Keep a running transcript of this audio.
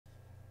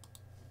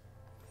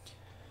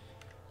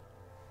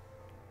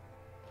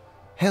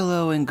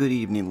Hello and good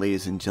evening,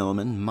 ladies and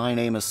gentlemen. My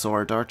name is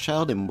Saur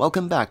Darkchylde, and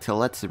welcome back to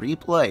Let's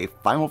Replay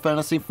Final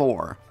Fantasy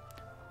IV.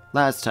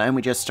 Last time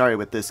we just started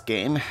with this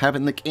game,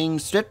 having the king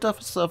stripped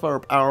us of our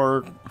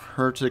power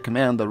to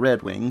command the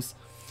Red Wings.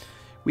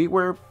 We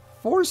were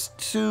forced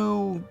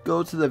to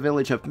go to the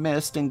Village of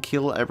Mist and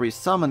kill every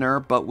summoner,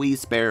 but we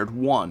spared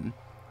one.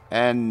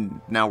 And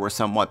now we're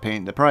somewhat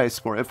paying the price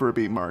for it for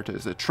being marked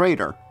as a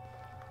traitor.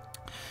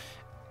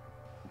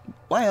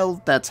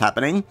 While that's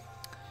happening,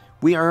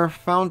 we are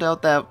found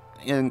out that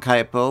in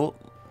Kaipo,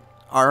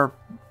 our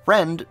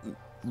friend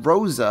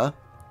Rosa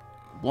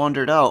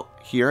wandered out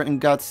here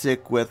and got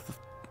sick with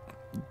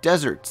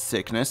desert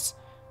sickness,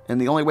 and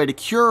the only way to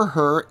cure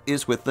her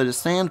is with the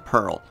sand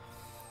pearl.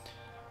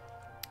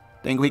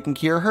 Think we can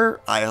cure her?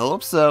 I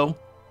hope so.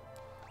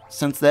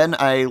 Since then,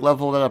 I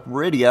leveled up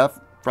Rydia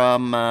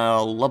from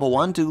level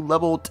 1 to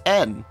level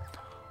 10.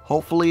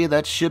 Hopefully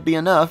that should be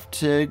enough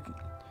to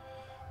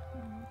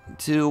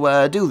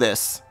do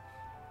this.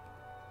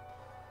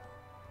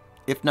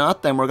 If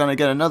not, then we're going to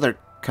get another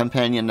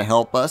companion to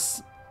help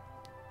us.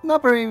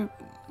 Not very...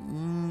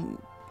 in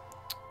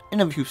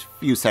a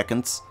few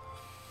seconds.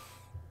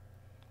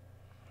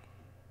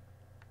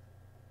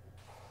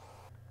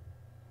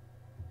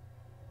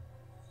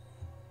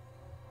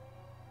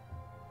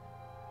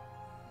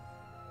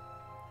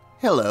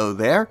 Hello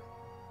there.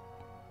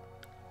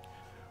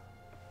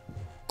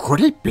 Could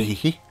it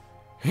be?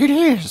 It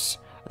is!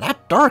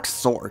 That dark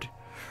sword!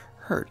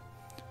 Heard.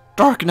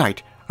 Dark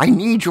Knight, I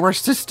need your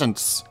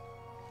assistance!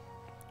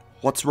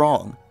 What's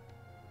wrong?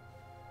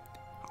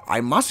 I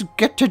must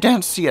get to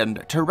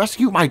Darkchylde to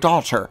rescue my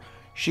daughter.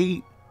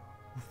 She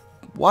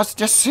was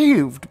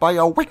deceived by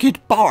a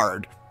wicked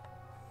bard.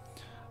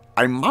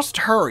 I must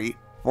hurry,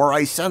 for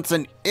I sense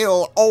an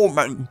ill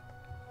omen.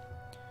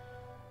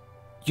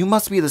 You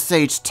must be the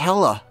sage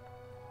Tella.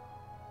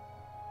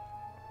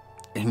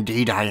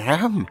 Indeed I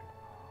am.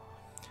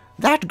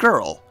 That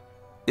girl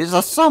is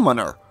a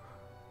summoner.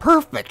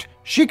 Perfect.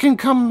 She can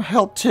come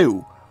help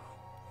too.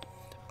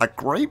 A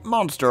great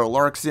monster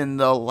lurks in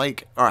the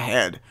lake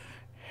ahead.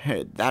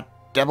 That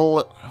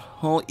devil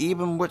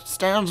even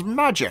withstands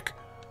magic.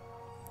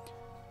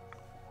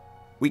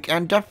 We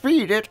can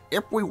defeat it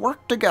if we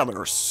work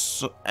together,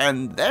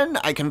 and then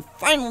I can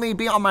finally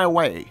be on my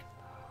way.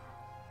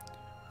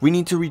 We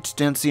need to reach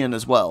Darkchylde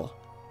as well.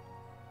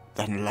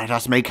 Then let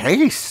us make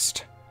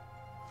haste.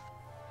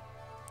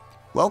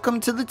 Welcome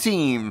to the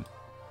team,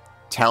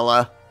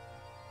 Tella.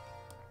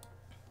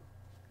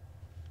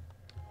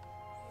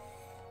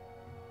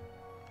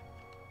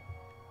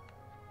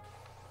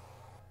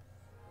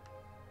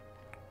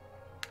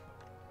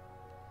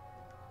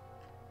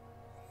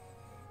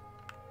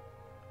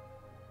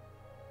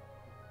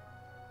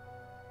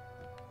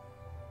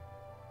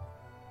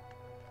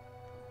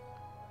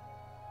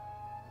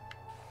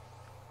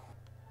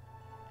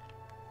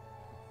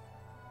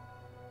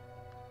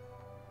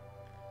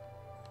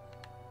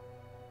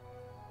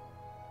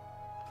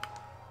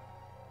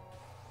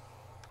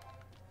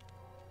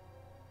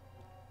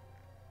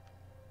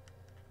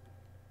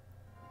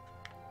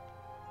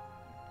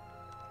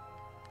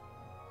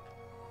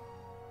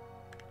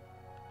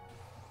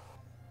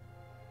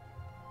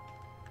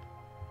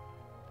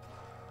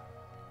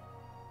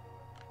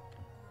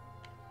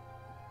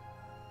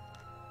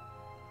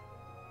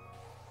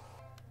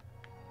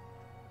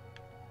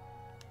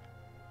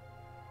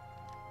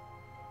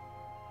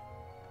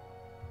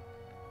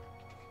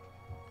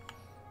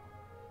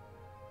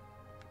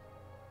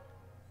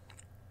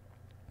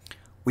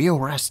 We'll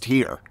rest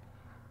here.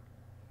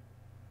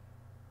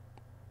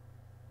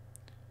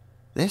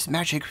 This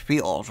magic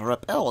field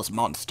repels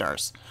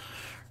monsters.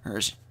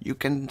 You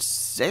can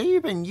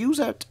save and use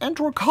it to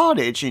enter a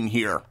cottage in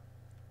here.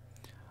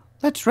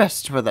 Let's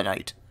rest for the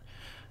night.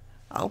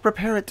 I'll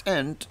prepare a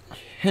tent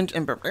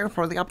and prepare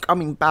for the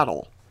upcoming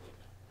battle.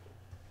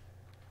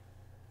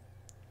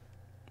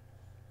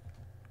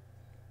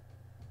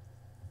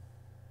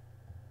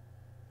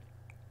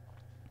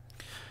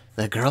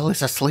 The girl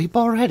is asleep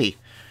already.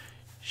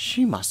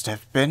 She must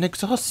have been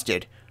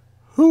exhausted.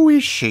 Who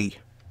is she?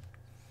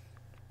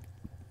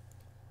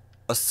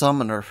 A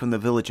summoner from the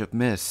Village of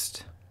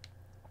Mist.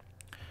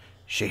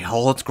 She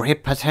holds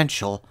great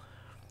potential.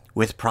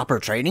 With proper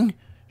training,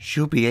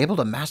 she'll be able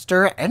to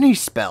master any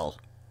spell.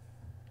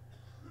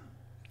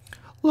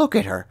 Look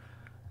at her.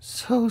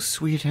 So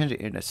sweet and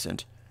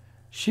innocent.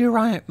 She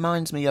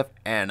reminds me of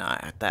Anna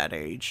at that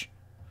age.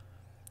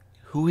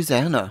 Who is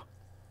Anna?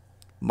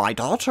 My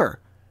daughter.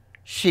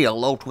 She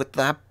eloped with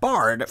that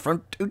bard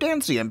from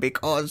Darkchylde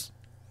because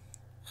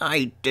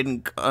I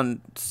didn't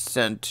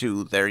consent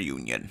to their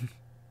union.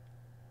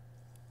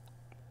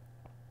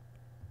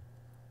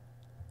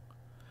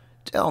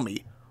 Tell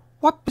me,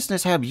 what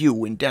business have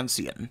you in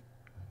Darkchylde?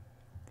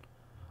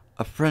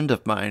 A friend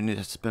of mine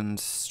has been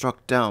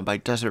struck down by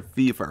desert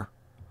fever.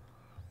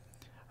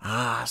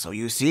 Ah, so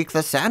you seek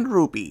the sand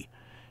rupee.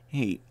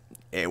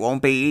 It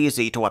won't be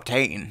easy to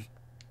obtain.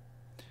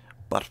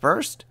 But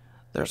first,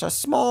 there's a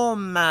small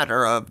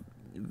matter of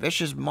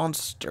vicious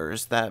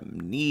monsters that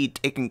need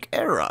taken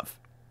care of.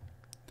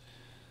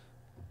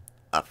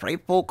 A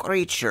frightful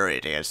creature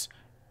it is,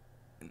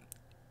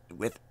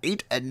 with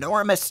 8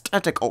 enormous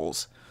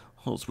tentacles.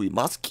 We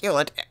must kill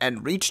it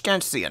and reach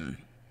Gentian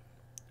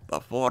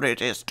before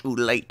it is too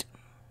late.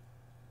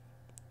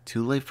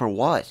 Too late for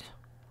what?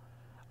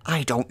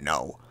 I don't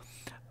know.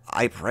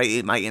 I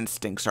pray my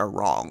instincts are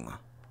wrong.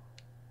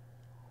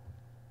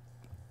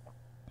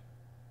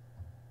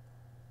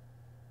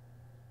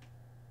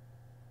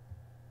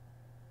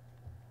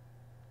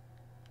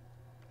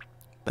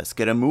 Let's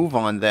get a move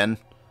on then.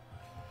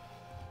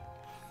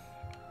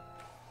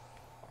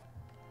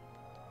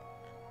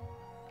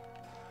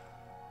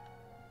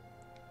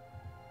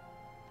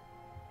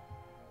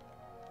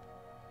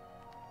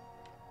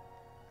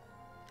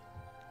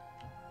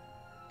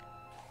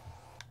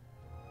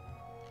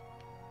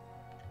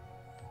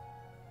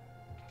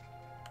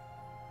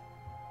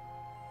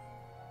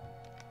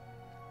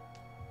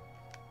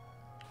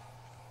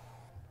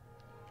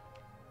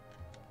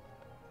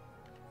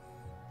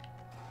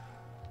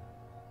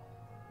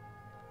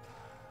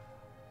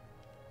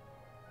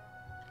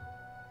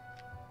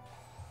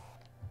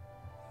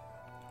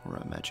 Or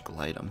a magical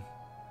item.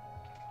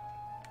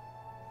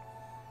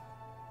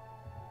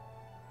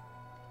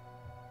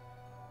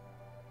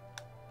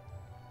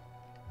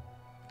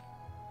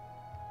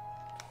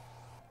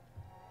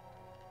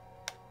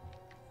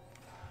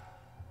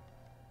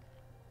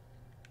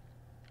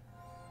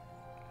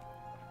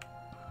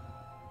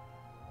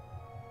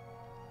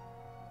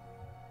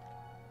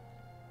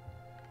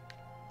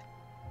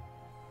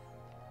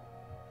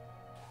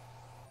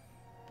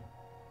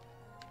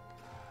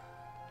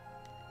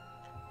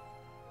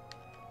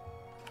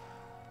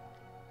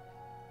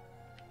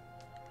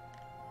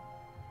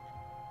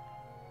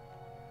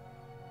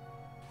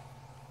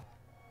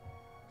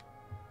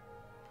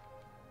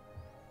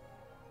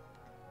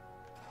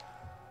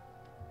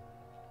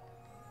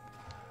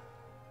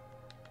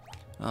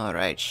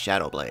 Alright,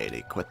 Shadowblade.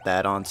 Equip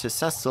that onto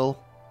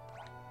Cecil.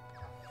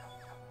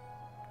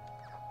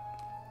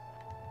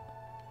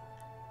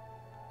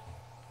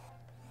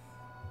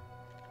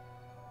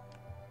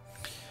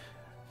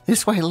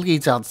 This way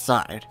leads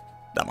outside.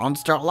 The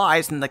monster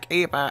lies in the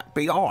cave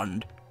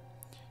beyond.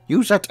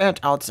 Use a tent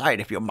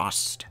outside if you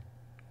must.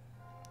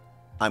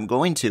 I'm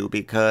going to,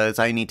 because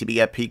I need to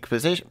be at peak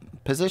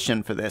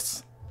position for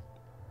this.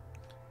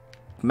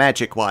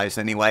 Magic-wise,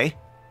 anyway.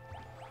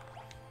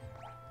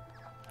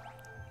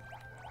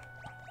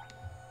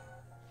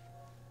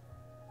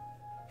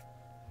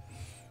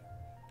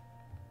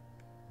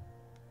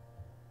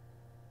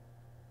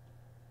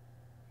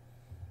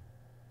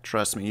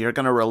 Trust me, you're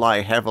going to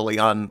rely heavily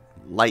on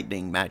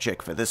lightning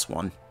magic for this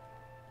one.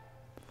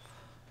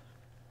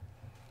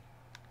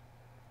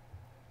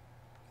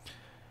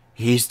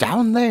 He's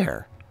down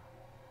there.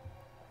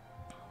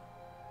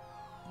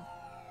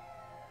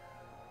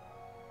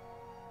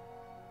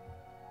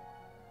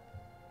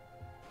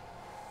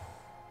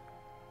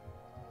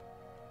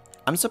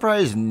 I'm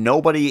surprised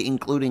nobody,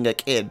 including a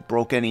kid,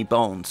 broke any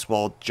bones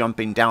while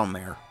jumping down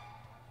there.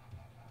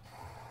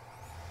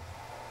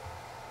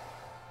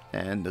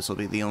 And this will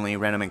be the only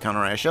random encounter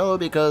I show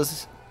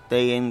because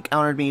they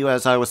encountered me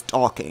as I was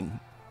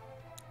talking.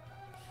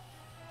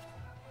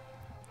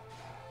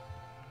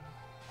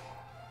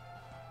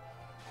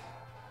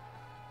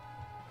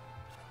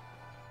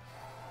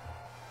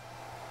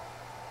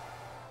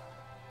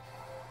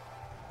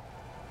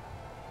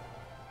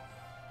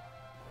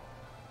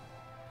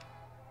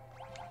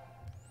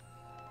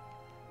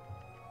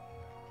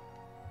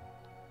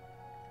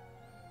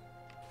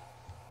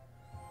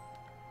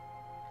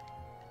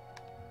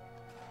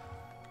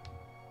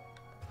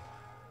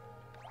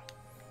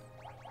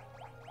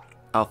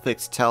 I'll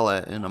fix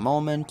Tella in a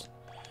moment.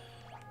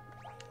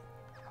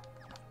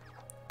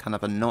 Kind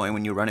of annoying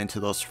when you run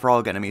into those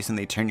frog enemies and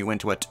they turn you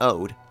into a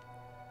toad.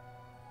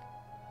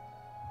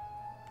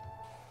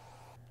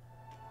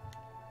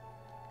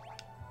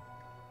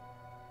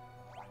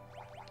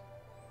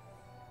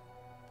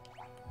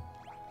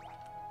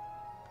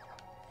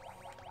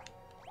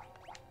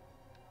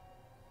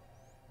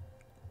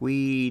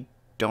 We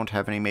don't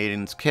have any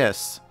Maiden's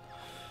Kiss.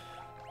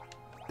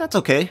 That's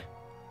okay.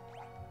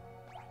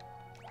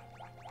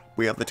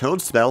 We have the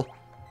Toad spell.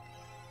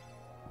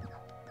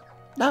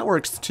 That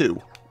works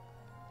too.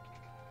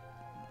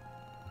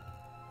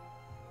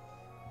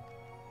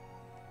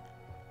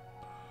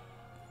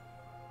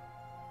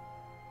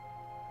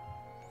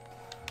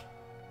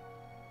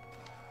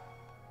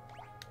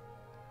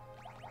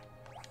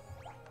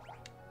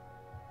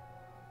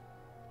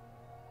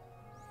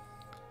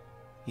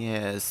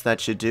 Yes, that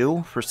should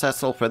do for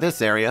Cecil for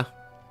this area,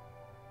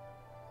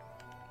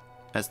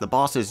 as the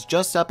boss is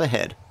just up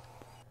ahead.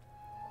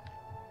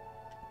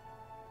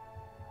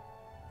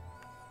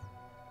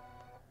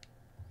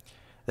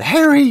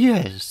 There he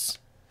is!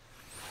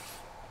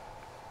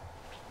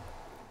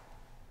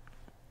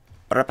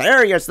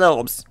 Prepare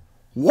yourselves!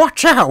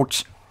 Watch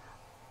out!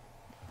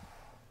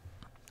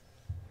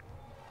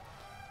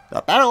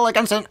 The battle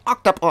against an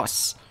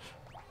octopus!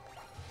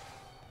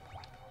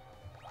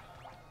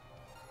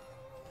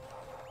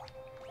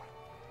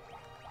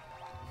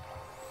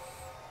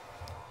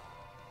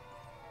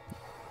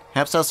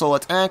 Have Cecil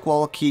attack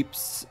while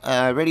keeps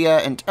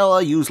Rydia and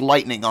Ella use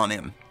lightning on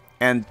him.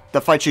 And the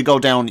fight should go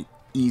down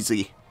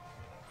easy.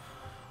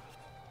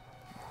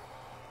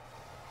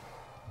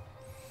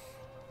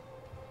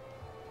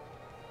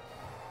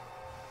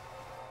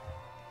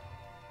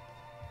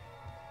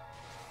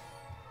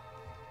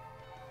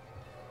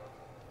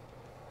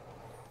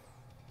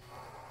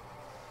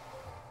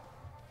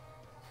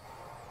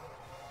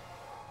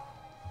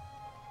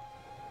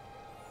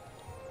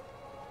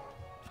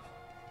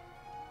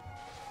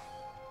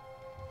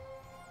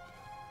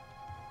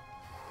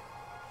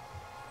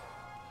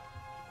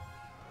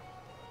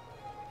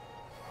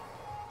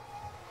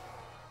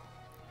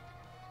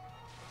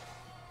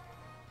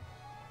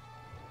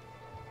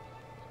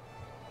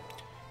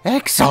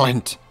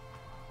 Excellent!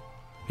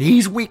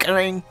 He's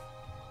weakening.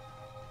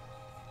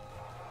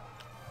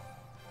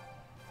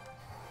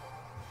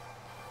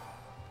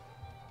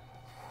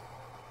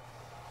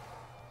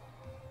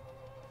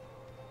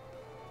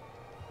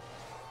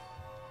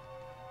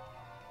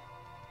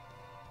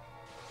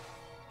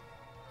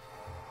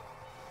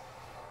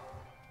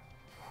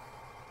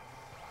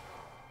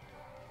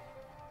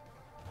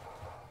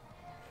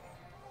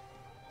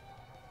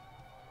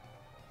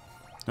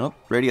 Oh,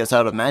 Radia's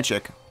out of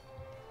magic.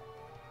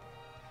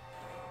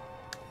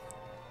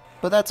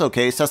 But that's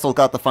okay, Cecil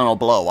got the final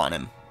blow on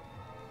him.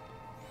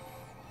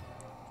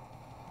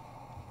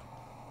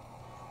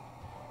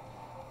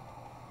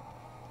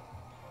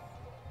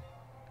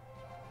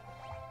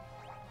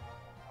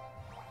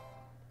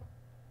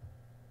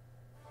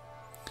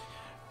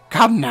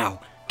 Come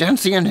now,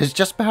 Dancian is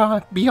just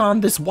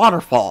beyond this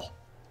waterfall.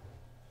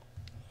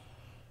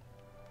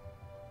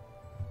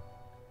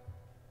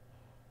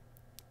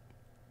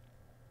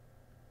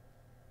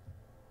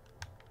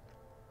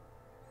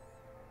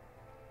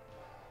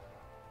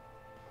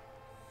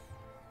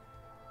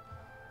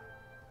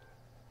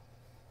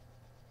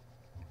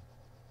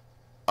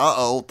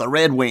 Uh-oh, the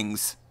Red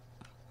Wings.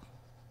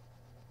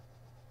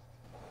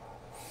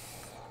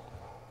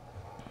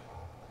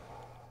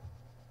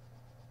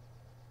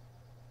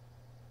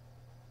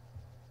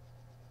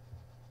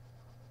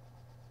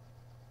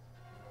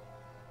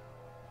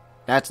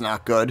 That's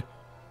not good.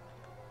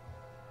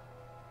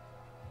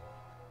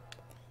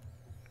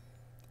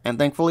 And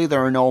thankfully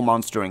there are no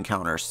monster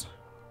encounters.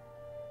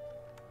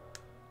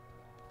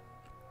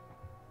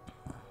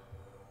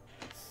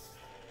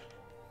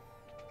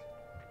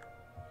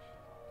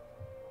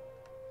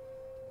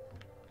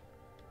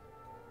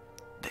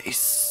 They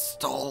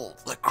stole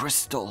the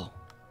crystal.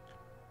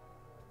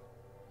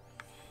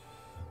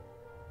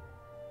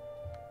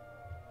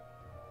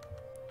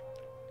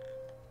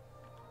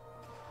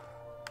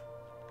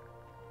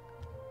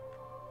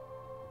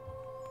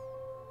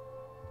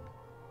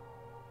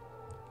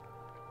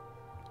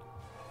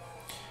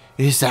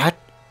 Is that?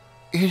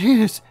 It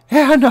is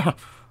Anna!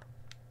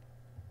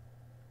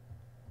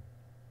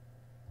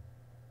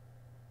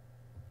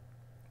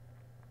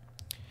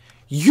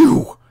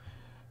 You!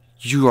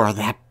 You are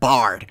that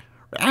bard!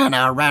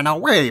 Anna ran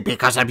away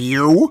because of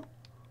you!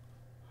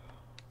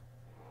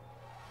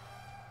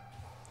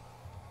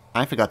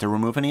 I forgot to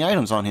remove any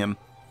items on him.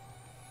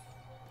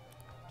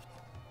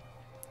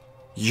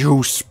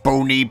 You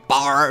spoony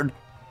bard!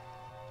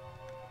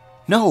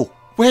 No,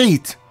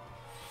 wait!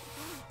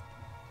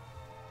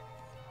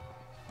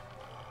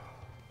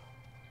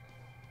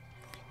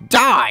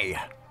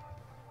 Die!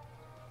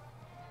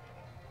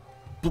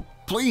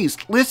 Please,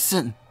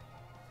 listen!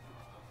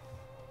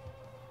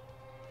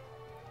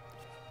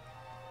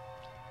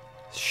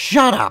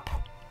 Shut up!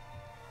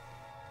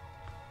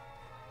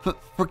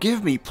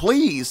 Forgive me,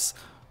 please!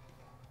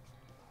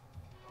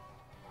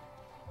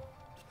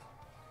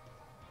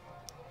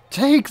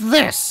 Take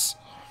this!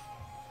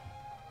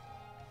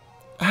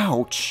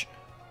 Ouch!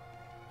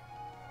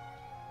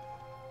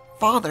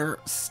 Father,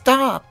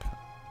 stop!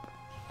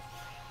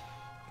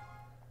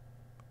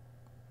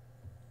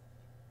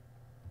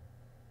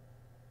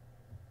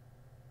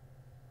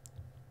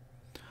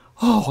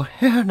 Oh,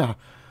 Hannah!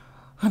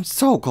 I'm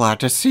so glad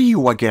to see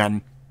you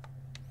again.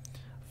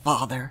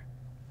 Father,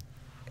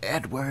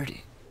 Edward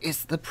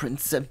is the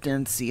Prince of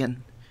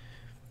Dancian.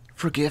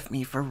 Forgive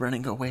me for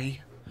running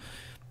away,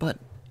 but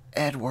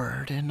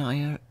Edward and I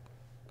are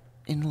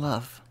in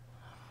love.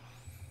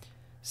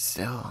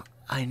 Still,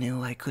 I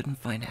knew I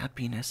couldn't find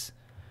happiness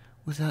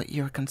without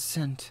your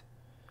consent.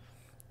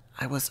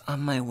 I was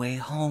on my way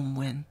home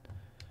when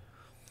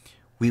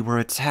we were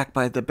attacked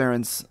by the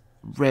Baron's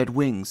Red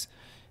Wings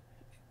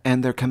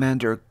and their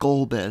commander,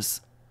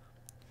 Golbez.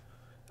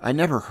 I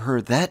never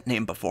heard that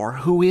name before.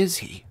 Who is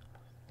he?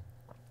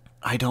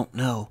 I don't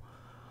know.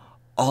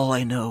 All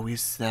I know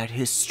is that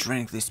his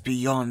strength is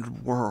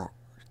beyond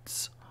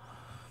words.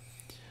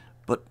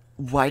 But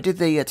why did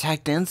they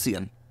attack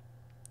Dancian?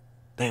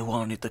 They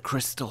wanted the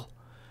crystal,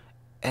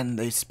 and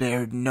they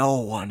spared no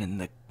one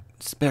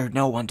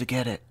to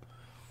get it.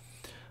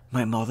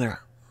 My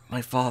mother,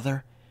 my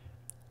father,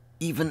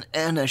 even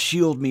Anna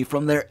shielded me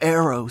from their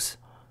arrows.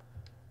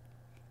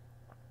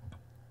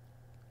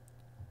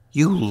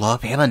 You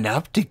love him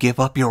enough to give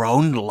up your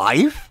own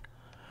life?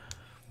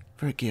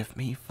 Forgive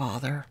me,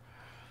 Father.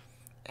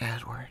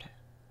 Edward,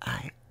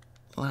 I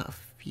love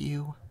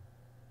you.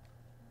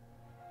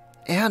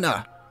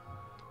 Anna!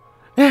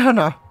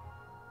 Anna!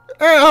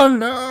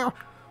 Anna!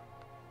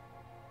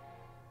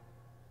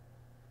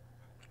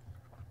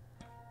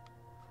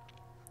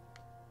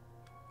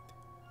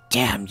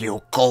 Damn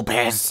you,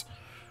 Golbez!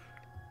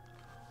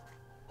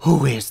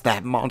 Who is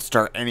that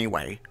monster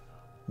anyway?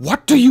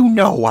 What do you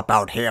know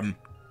about him?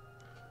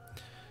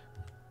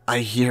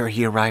 I hear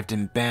he arrived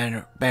in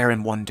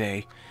Baron one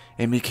day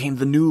and became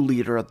the new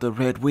leader of the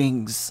Red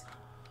Wings.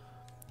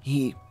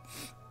 He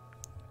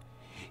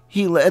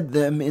led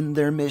them in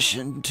their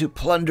mission to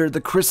plunder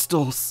the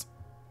crystals.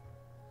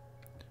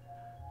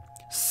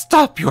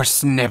 Stop your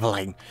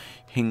sniveling.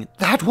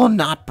 That will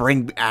not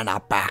bring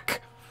Anna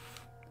back.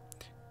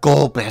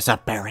 Golbez a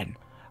Baron.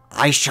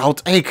 I shall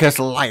take his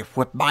life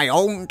with my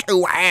own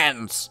 2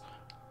 hands.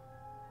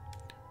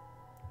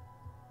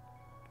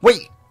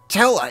 Wait,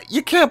 Tella,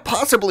 you can't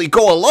possibly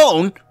go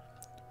alone.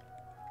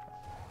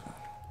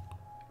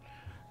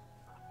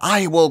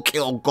 I will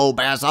kill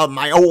Golbez on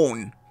my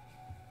own.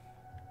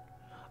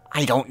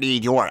 I don't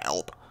need your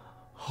help.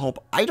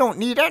 I don't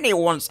need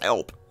anyone's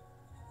help.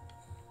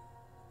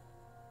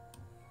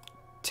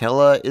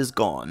 Tella is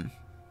gone.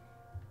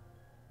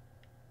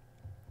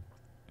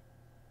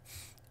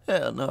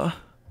 Anna.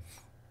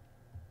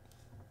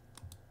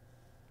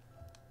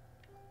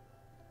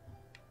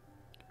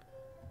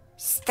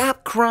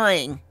 Stop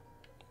crying.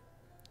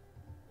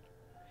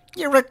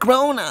 You're a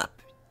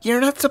grown-up.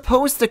 You're not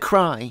supposed to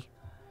cry.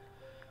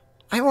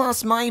 I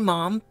lost my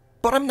mom,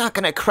 but I'm not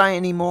gonna cry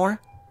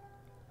anymore.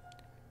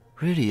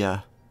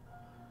 Rydia.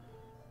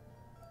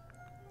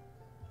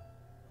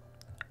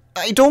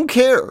 I don't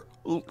care.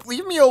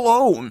 Leave me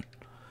alone.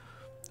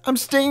 I'm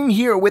staying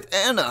here with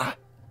Anna.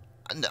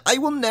 I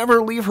will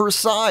never leave her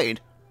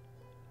side.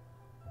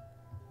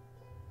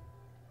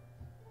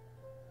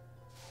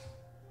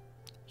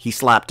 He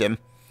slapped him.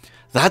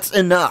 That's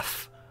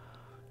enough.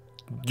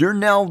 You're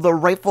now the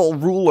rightful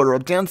ruler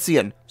of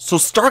Dancian, so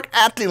start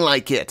acting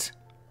like it.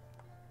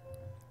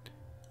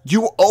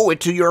 You owe it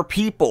to your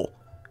people,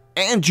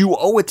 and you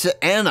owe it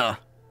to Anna.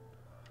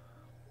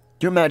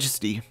 Your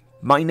Majesty,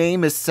 my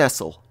name is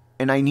Cecil,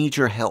 and I need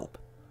your help.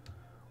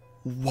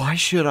 Why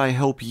should I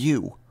help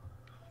you?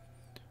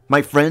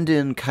 My friend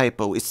in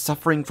Kaipo is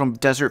suffering from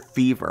desert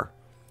fever.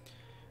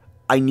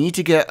 I need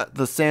to get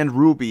the Sand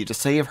Ruby to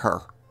save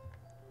her.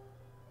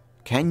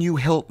 Can you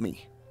help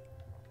me?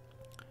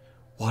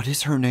 What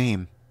is her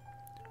name?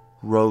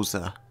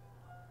 Rosa.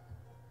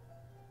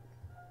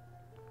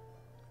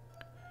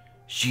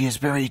 She is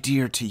very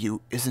dear to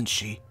you, isn't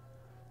she?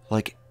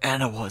 Like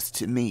Anna was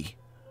to me.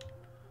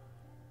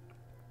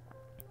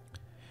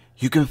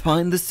 You can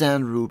find the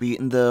Sand Ruby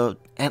in the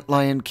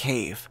Antlion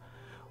Cave,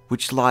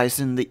 which lies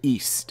in the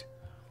east.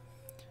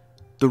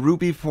 The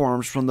ruby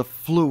forms from the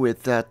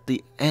fluid that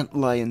the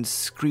antlion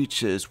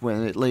screeches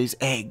when it lays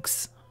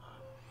eggs.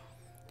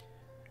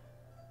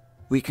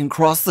 We can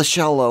cross the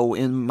shallow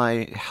in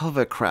my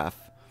hovercraft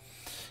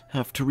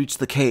to reach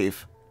the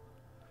cave.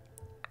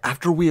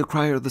 After we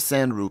acquire the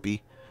Sand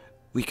Ruby,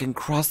 we can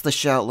cross the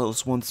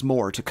shallows once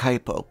more to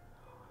Kaipo.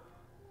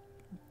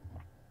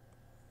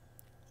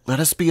 Let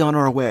us be on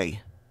our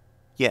way.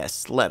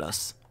 Yes, let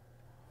us.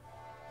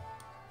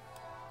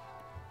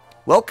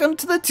 Welcome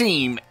to the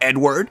team,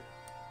 Edward.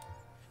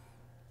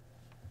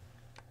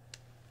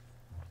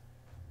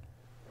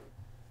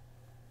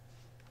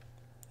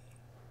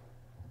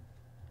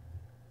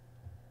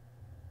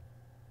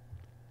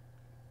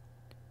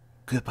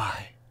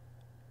 Goodbye,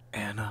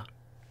 Anna.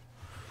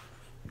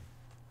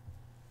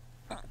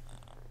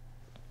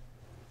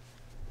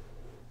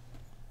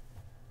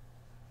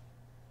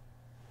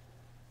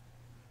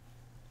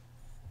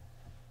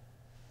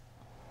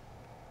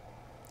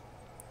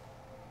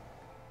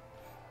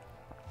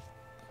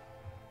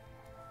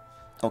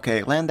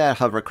 Okay, land that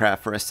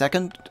hovercraft for a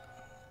second.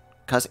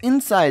 Because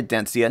inside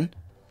Dancian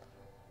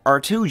are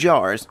 2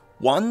 jars.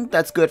 One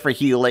that's good for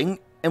healing,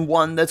 and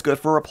one that's good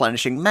for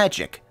replenishing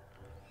magic.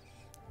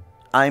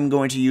 I'm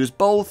going to use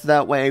both,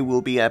 that way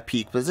we'll be at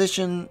peak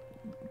position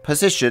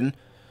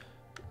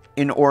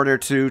in order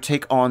to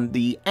take on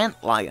the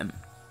Antlion.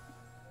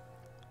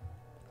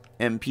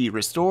 MP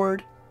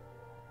restored.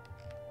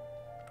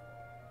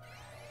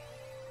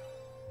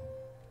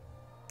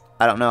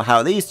 I don't know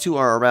how these 2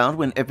 are around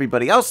when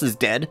everybody else is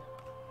dead.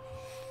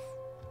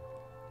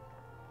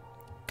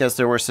 Guess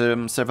there were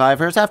some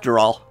survivors after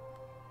all.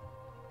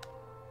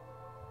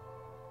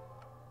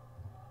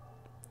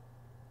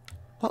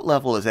 What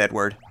level is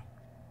Edward?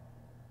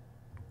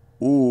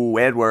 Ooh,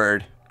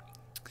 Edward.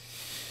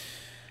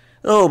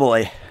 Oh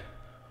boy.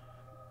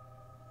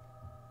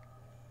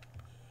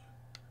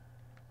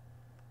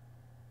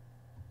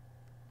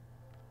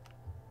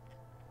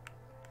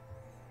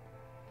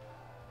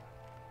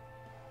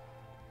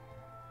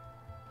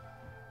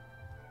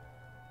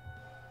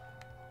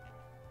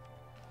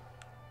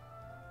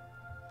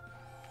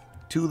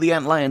 To the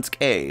Antlion's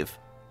Cave.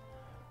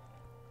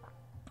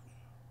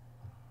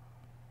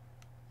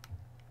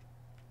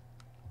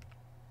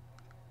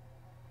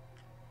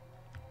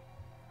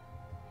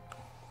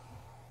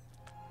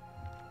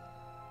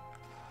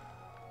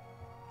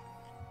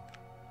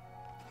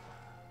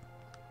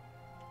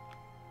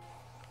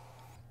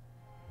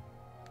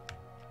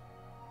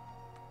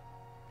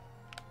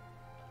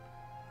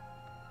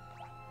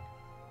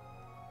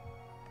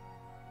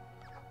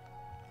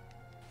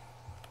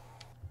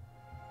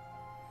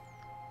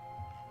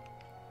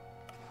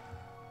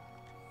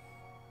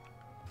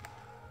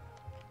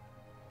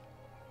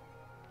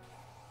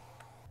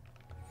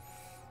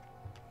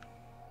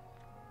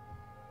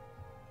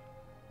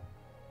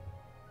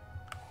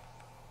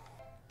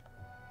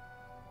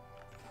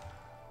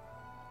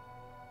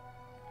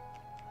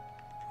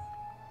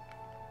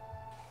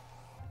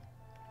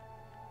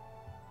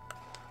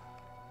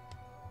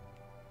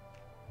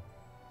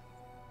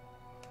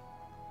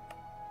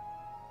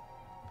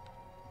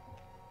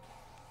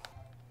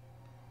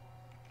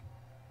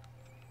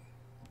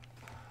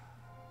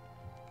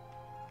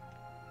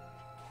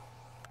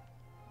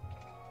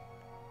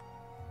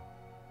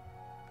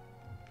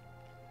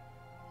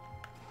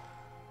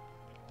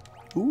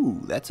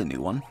 Ooh, that's a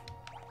new one.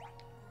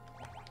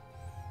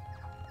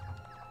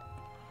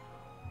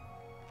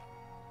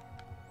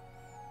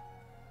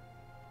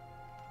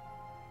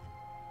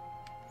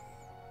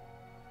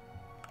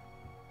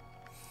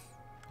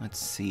 Let's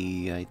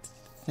see, I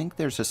think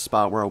there's a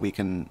spot where we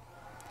can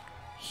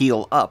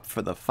heal up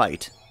for the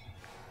fight.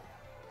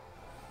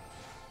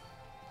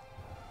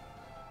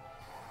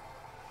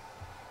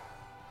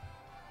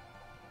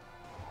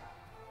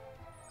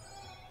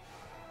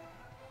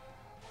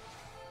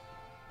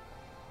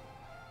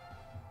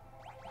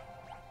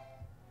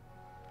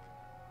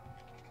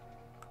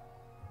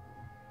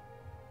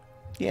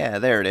 Yeah,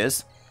 there it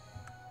is.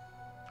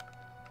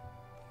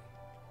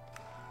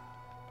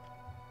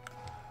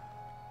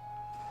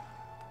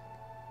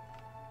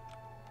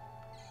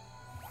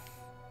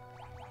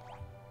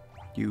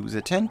 Use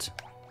a tent.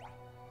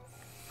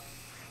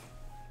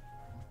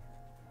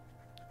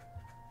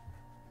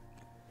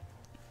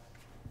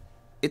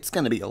 It's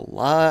going to be a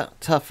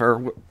lot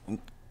tougher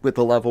with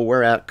the level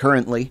we're at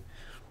currently.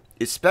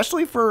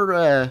 Especially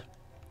for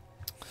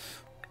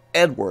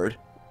Edward.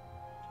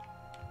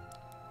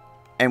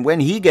 And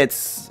when he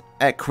gets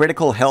at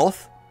critical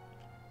health,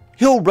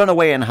 he'll run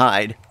away and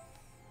hide.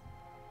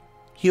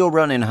 He'll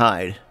run and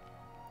hide.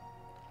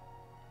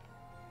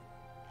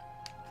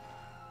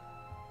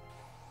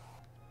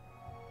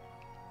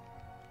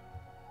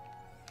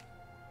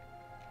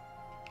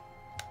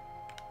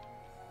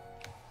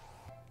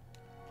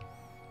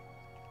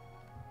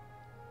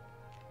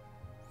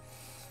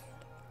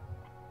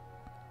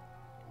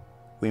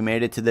 We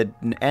made it to the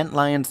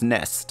Antlion's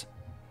nest.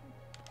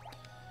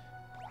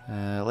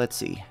 Let's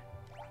see.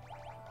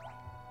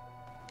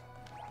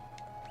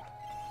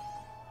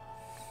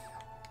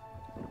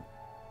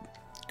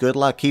 Good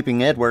luck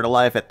keeping Edward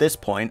alive at this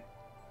point.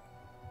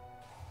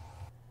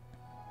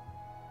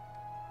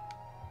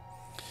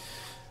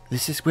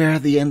 This is where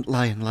the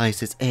Antlion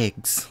lays its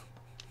eggs.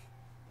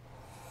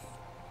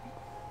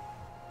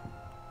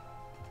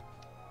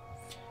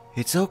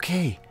 It's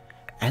okay.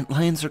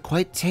 Antlions are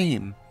quite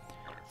tame.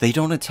 They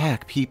don't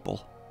attack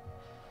people.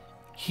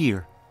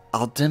 Here,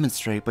 I'll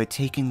demonstrate by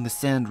taking the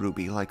sand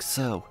ruby like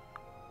so.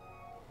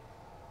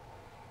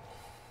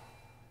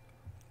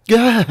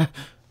 Gah!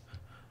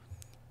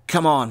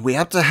 Come on, we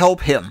have to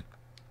help him.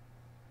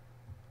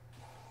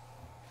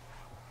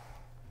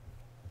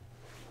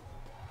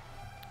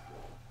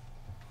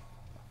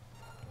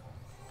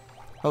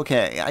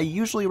 Okay, I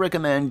usually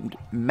recommend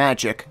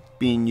magic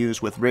being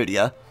used with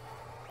Rydia.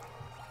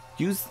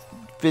 Use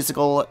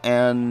physical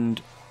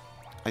and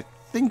I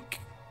think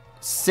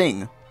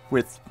sing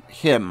with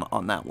him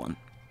on that one.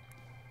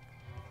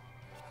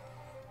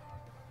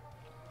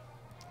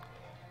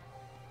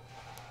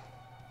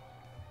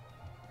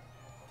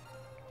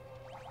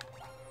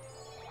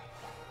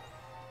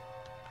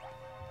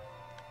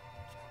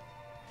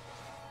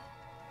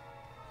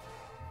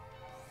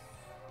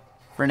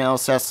 For now,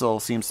 Cecil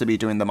seems to be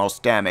doing the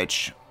most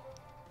damage,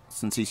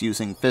 since he's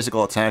using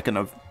physical attack and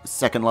a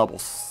second level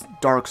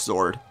Dark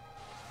Sword.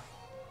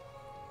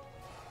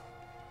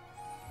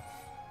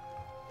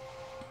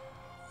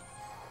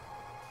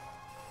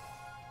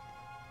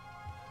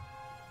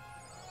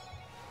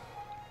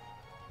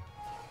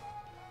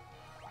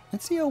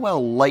 Let's see how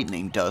well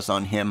lightning does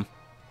on him.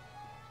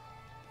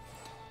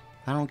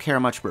 I don't care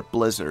much for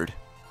Blizzard.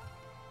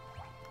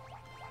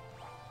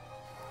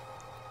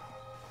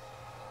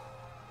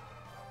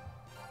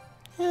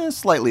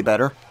 Slightly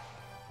better.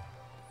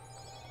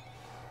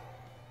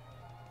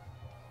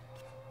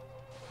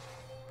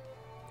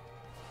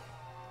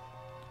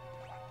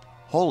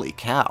 Holy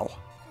cow.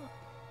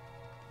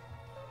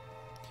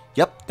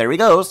 Yep, there he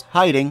goes,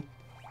 hiding.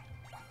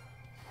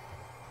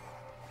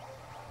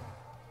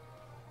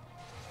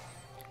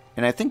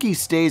 And I think he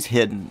stays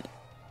hidden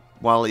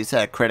while he's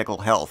at critical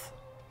health.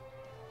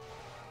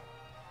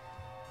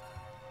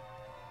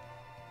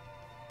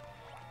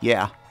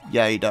 Yeah,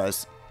 he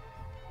does.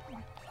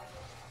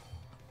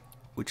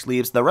 Which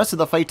leaves the rest of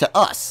the fight to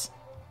us.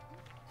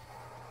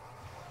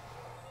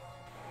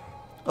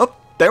 Oh,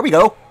 there we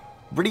go.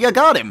 Rydia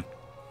got him.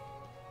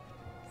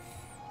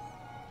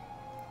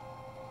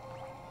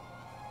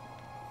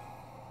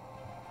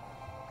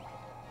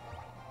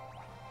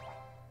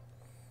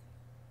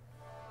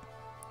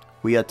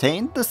 We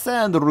attained the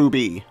Sand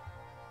Ruby.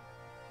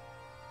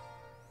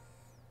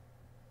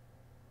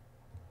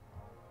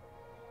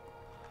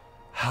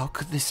 How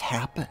could this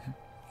happen?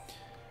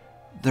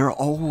 They're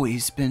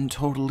always been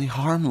totally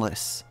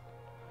harmless.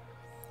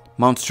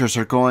 Monsters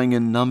are growing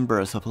in number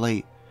as of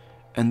late,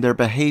 and their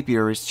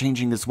behavior is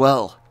changing as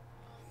well.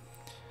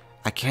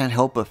 I can't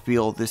help but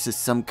feel this is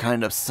some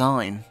kind of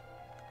sign.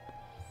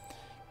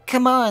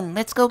 Come on,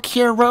 let's go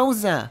cure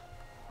Rosa.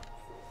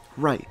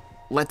 Right,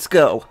 let's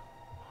go.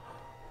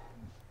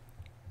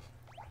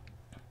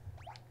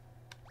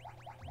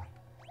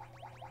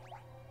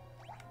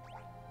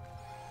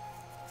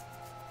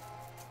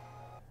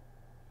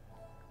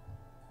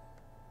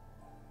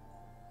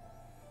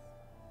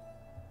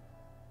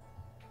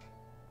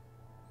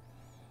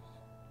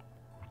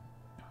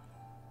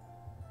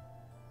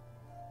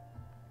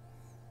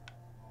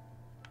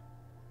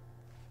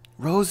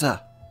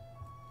 Rosa!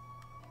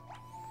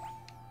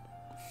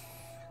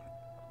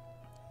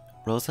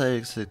 Rosa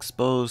is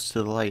exposed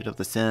to the light of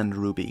the sand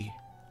ruby.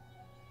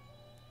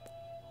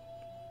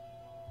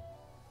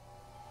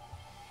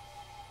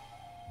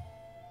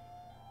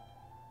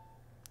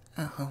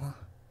 Oh.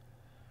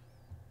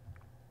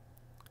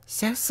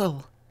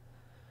 Cecil!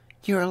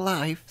 You're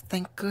alive,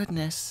 thank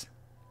goodness.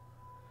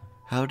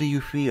 How do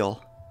you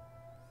feel?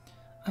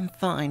 I'm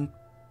fine,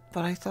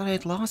 but I thought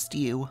I'd lost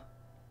you.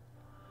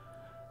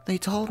 They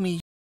told me